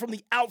guy throwing from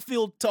the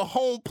outfield to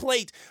home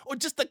plate, or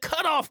just the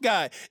cutoff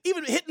guy.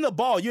 Even hitting the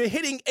ball, you're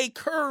hitting a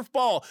curve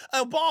ball,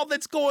 a ball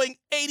that's going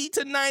 80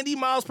 to 90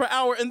 miles per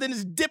hour and then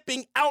is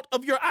dipping out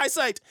of your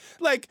eyesight.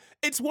 Like,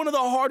 it's one of the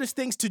hardest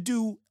things to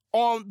do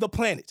on the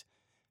planet.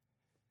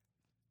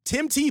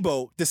 Tim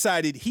Tebow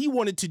decided he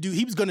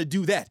was going to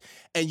do that.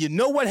 And you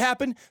know what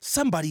happened?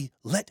 Somebody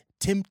let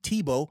Tim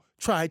Tebow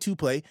try to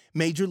play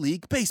Major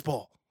League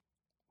Baseball.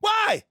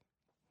 Why?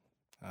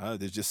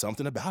 There's just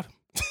something about him.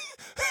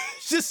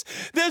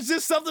 There's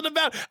just something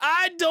about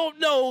I don't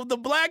know the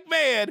black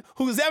man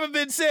who's ever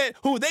been said,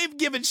 who they've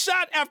given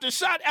shot after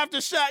shot after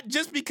shot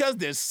just because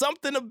there's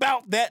something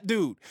about that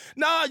dude.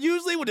 Nah,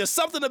 usually when there's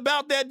something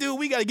about that dude,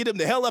 we got to get him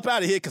the hell up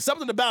out of here because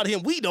something about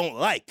him we don't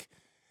like.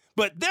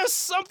 But there's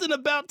something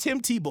about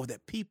Tim Tebow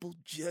that people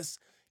just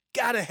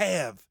got to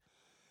have.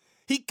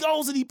 He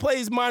goes and he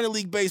plays minor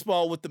league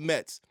baseball with the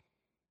Mets.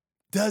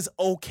 Does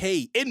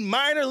okay. In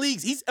minor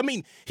leagues, he's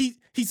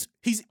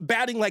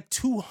batting like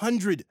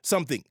 200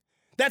 something.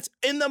 That's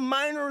in the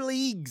minor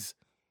leagues.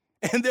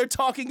 And they're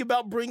talking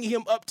about bringing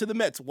him up to the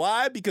Mets.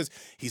 Why? Because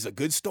he's a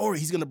good story.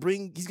 He's going to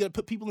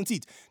put people in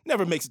seats.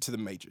 Never makes it to the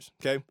majors,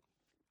 okay?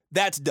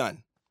 That's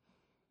done.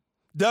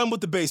 Done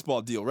with the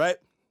baseball deal, right?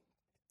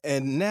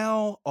 And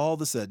now, all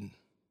of a sudden,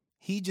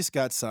 he just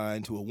got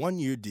signed to a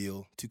 1-year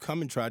deal to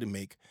come and try to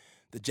make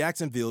the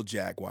Jacksonville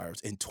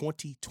Jaguars in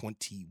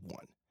 2021.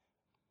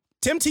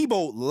 Tim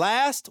Tebow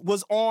last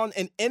was on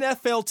an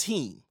NFL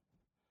team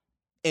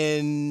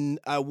in,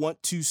 I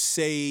want to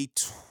say,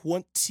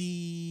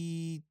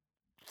 2014?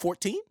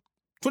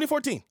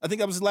 2014. I think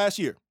that was his last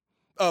year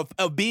of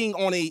being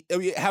on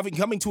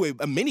coming to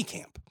a mini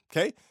camp,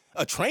 okay?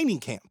 A training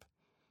camp.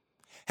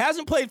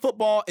 Hasn't played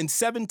football in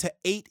 7 to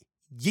 8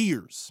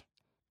 years.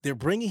 They're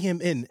bringing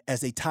him in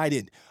as a tight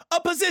end, a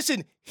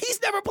position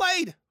he's never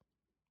played.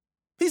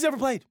 He's never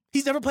played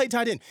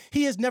tight end.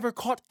 He's never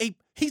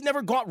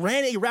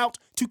ran a route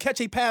to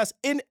catch a pass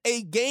in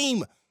a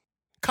game,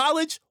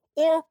 college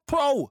or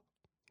pro.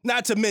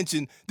 Not to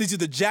mention, these are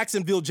the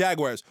Jacksonville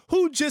Jaguars,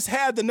 who just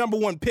had the number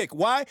 1 pick.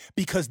 Why?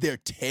 Because they're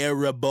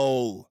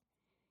terrible.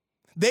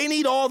 They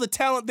need all the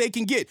talent they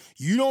can get.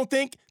 You don't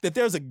think that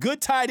there's a good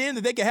tight end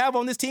that they can have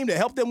on this team to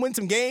help them win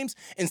some games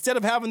instead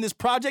of having this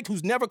project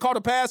who's never caught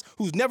a pass,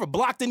 who's never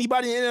blocked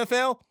anybody in the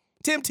NFL?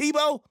 Tim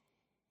Tebow?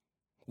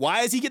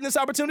 Why is he getting this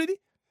opportunity?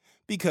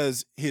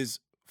 Because his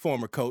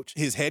former coach,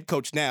 his head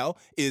coach now,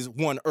 is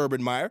one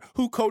Urban Meyer,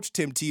 who coached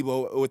Tim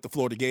Tebow with the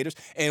Florida Gators.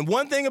 And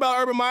one thing about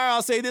Urban Meyer,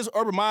 I'll say this,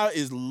 Urban Meyer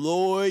is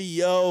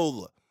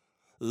loyal.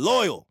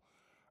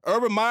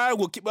 Urban Meyer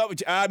will keep up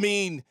with you. I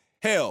mean,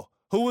 hell,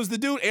 who was the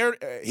dude?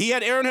 He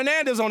had Aaron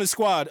Hernandez on his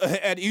squad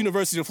at the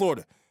University of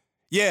Florida.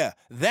 Yeah,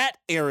 that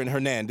Aaron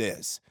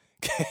Hernandez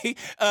Okay,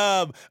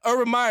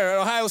 Urban Meyer at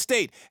Ohio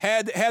State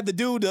had the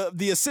dude,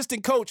 the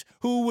assistant coach,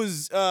 who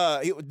was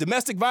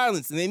domestic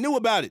violence, and they knew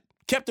about it.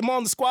 Kept him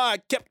on the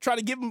squad. Kept trying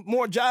to give him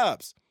more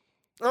jobs.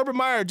 Urban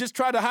Meyer just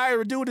tried to hire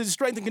a dude as a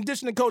strength and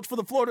conditioning coach for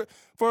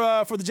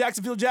the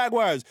Jacksonville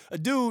Jaguars. A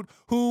dude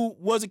who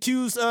was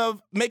accused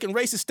of making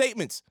racist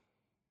statements.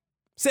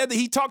 Said that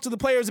he talked to the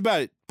players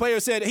about it.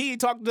 Players said he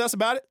talked to us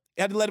about it.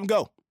 Had to let him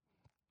go.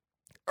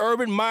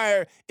 Urban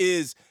Meyer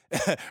is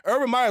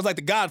like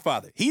the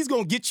Godfather. He's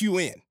gonna get you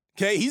in.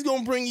 Okay, he's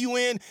gonna bring you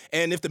in,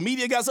 and if the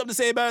media got something to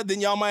say about it,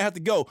 then y'all might have to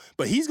go.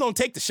 But he's gonna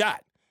take the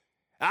shot.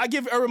 I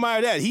give Urban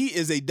Meyer that. He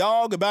is a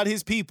dog about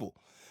his people.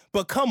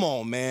 But come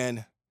on,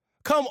 man.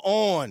 Come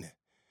on.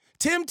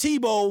 Tim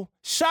Tebow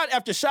shot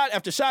after shot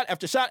after shot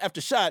after shot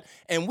after shot,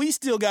 and we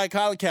still got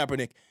Colin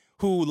Kaepernick,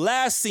 who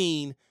last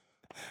seen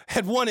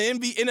had won an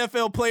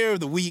NFL Player of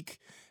the Week.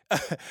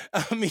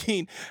 I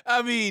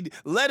mean,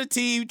 led a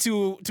team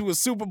to a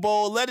Super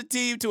Bowl, led a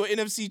team to an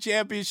NFC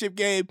Championship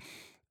game,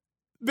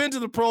 been to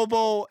the Pro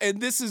Bowl, and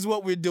this is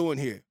what we're doing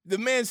here. The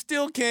man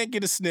still can't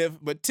get a sniff,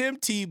 but Tim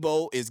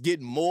Tebow is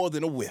getting more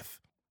than a whiff.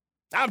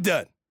 I'm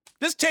done.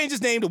 Just change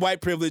his name to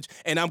white privilege,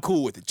 and I'm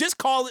cool with it. Just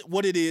call it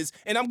what it is,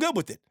 and I'm good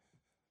with it.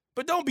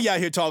 But don't be out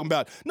here talking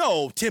about,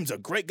 no, Tim's a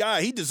great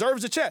guy. He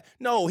deserves a check.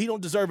 No, he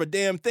don't deserve a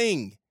damn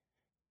thing.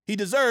 He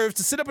deserves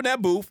to sit up in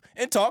that booth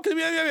and talk.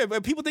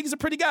 People think he's a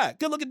pretty guy.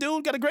 Good-looking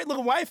dude, got a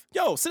great-looking wife.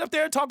 Yo, sit up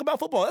there and talk about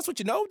football. That's what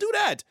you know. Do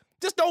that.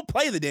 Just don't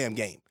play the damn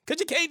game,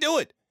 because you can't do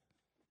it.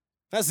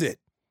 That's it.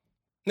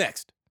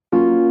 Next.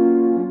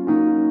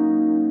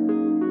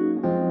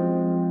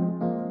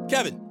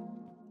 Kevin,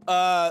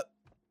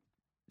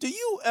 do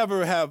you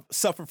ever have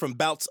suffered from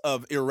bouts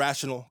of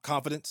irrational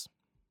confidence?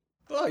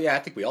 Well, yeah, I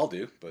think we all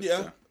do. But,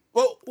 yeah.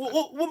 Well,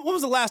 what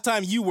was the last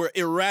time you were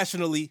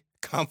irrationally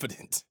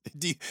confident?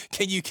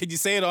 Can you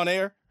say it on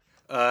air?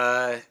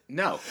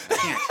 No, I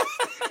can't.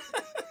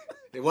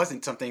 It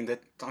wasn't something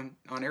that's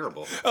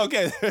unairable.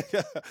 Okay.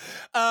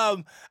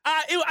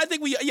 I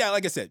think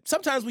like I said,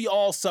 sometimes we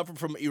all suffer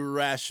from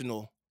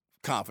irrational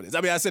confidence.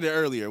 I mean, I said it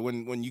earlier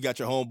when you got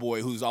your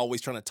homeboy who's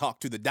always trying to talk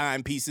to the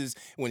dime pieces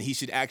when he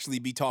should actually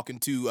be talking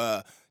to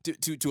a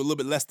little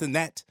bit less than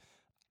that.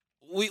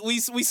 We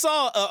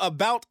saw a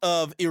bout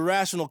of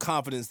irrational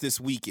confidence this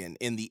weekend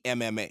in the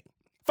MMA.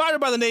 Fighter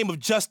by the name of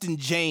Justin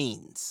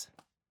Jaynes.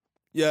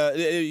 Yeah,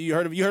 you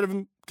heard of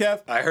him,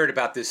 Kev? I heard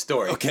about this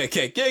story.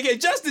 Okay.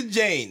 Justin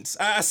Jaynes.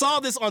 I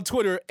saw this on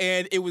Twitter,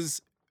 and it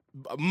was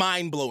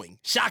mind-blowing,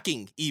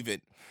 shocking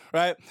even,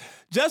 right?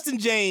 Justin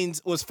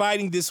Jaynes was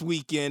fighting this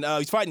weekend.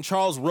 He's fighting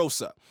Charles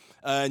Rosa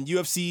in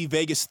UFC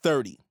Vegas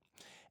 30.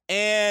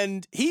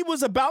 And he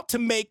was about to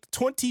make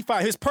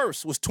his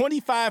purse was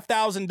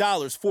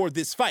 $25,000 for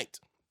this fight.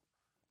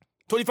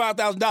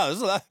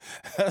 $25,000.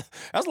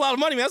 That's a lot of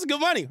money, man. That's good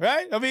money,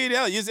 right? I mean,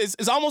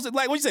 it's almost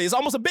like, what you say? It's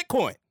almost a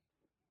Bitcoin.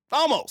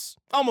 Almost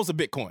a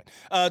Bitcoin.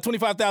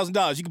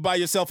 $25,000. You can buy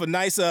yourself a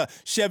nice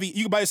Chevy.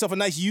 You can buy yourself a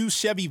nice used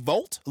Chevy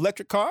Volt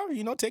electric car.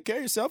 You know, take care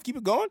of yourself. Keep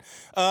it going.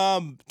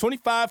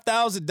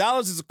 $25,000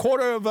 is a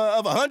quarter of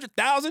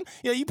 $100,000. You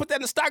know, you put that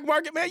in the stock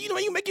market, man. You know,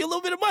 you can make you a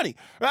little bit of money,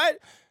 right?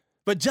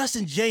 But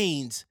Justin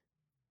Jaynes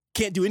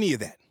can't do any of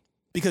that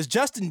because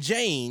Justin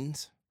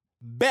Jaynes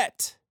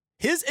bet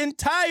his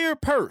entire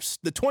purse,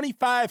 the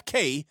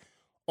 $25K,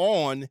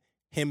 on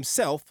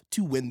himself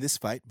to win this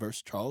fight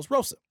versus Charles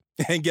Rosa.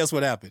 And guess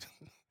what happened?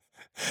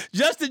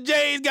 Justin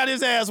Jaynes got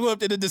his ass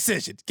whooped in a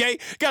decision, okay?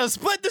 Got a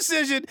split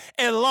decision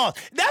and lost.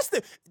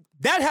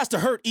 That has to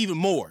hurt even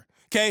more,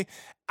 okay?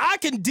 I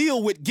can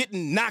deal with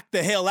getting knocked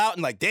the hell out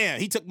and like,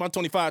 damn, he took my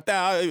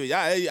 $25,000.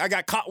 I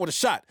got caught with a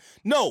shot.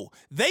 No,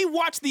 they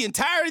watched the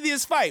entirety of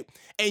this fight,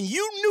 and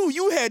you knew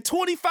you had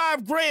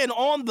 $25,000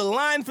 on the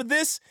line for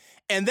this,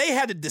 and they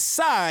had to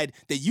decide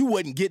that you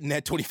wasn't getting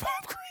that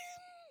 $25,000.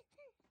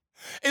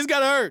 It's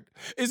gotta hurt.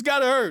 It's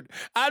gotta hurt.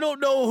 I don't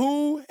know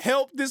who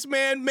helped this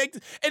man make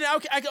this. And I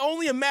can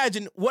only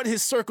imagine what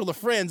his circle of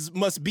friends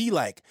must be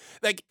like.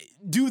 Like,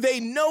 do they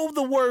know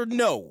the word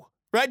no?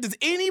 Right? Does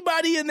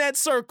anybody in that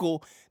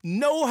circle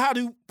know how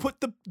to put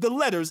the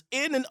letters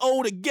N and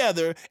O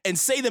together and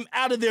say them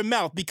out of their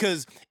mouth?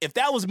 Because if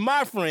that was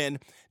my friend,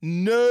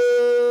 no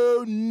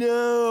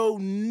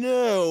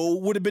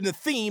would have been the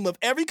theme of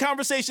every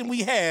conversation we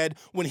had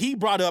when he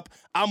brought up,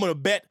 I'm going to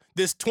bet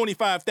this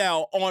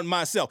 $25,000 on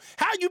myself.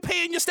 How are you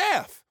paying your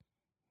staff?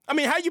 I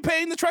mean, how are you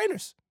paying the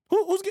trainers?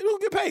 Who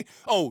get paid?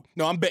 Oh,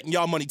 no, I'm betting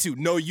y'all money too.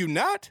 No, you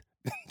not?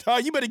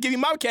 You better give me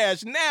my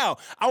cash now.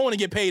 I want to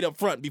get paid up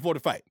front before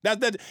the fight.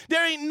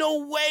 There ain't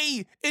no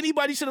way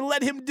anybody should have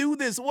let him do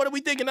this. What are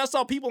we thinking? I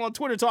saw people on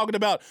Twitter talking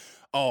about,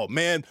 oh,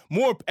 man,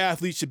 more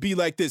athletes should be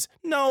like this.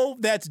 No,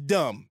 that's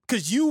dumb.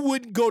 Because you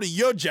wouldn't go to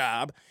your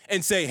job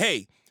and say,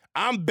 hey,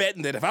 I'm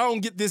betting that if I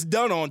don't get this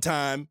done on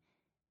time,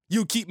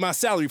 you keep my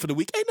salary for the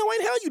week. Ain't no way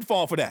in hell you'd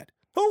fall for that.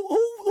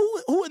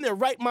 Who in their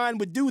right mind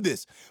would do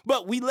this?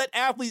 But we let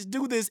athletes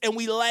do this, and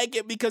we like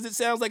it because it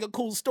sounds like a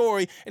cool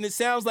story, and it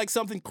sounds like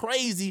something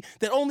crazy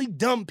that only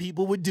dumb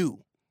people would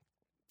do.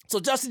 So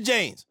Justin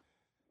Jaynes,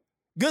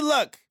 good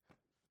luck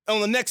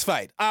on the next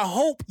fight, I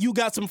hope you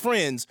got some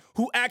friends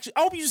I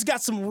hope you just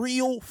got some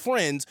real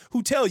friends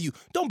who tell you,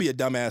 don't be a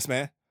dumbass,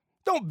 man.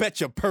 Don't bet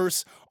your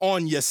purse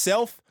on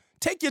yourself.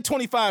 Take your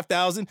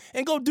 $25,000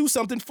 and go do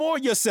something for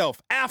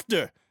yourself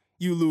after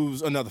you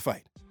lose another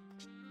fight.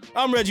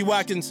 I'm Reggie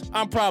Watkins.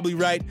 I'm probably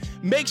right.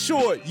 Make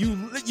sure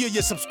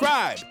you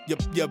subscribe,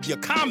 you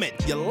comment,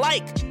 you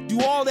like,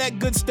 do all that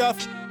good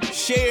stuff.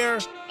 Share,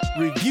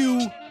 review.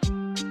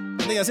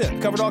 I think that's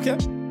it. Covered all,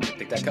 Kev? I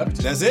think that covers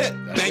it. That's it.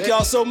 Thank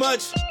y'all so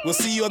much. We'll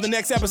see you on the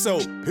next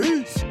episode.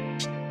 Peace.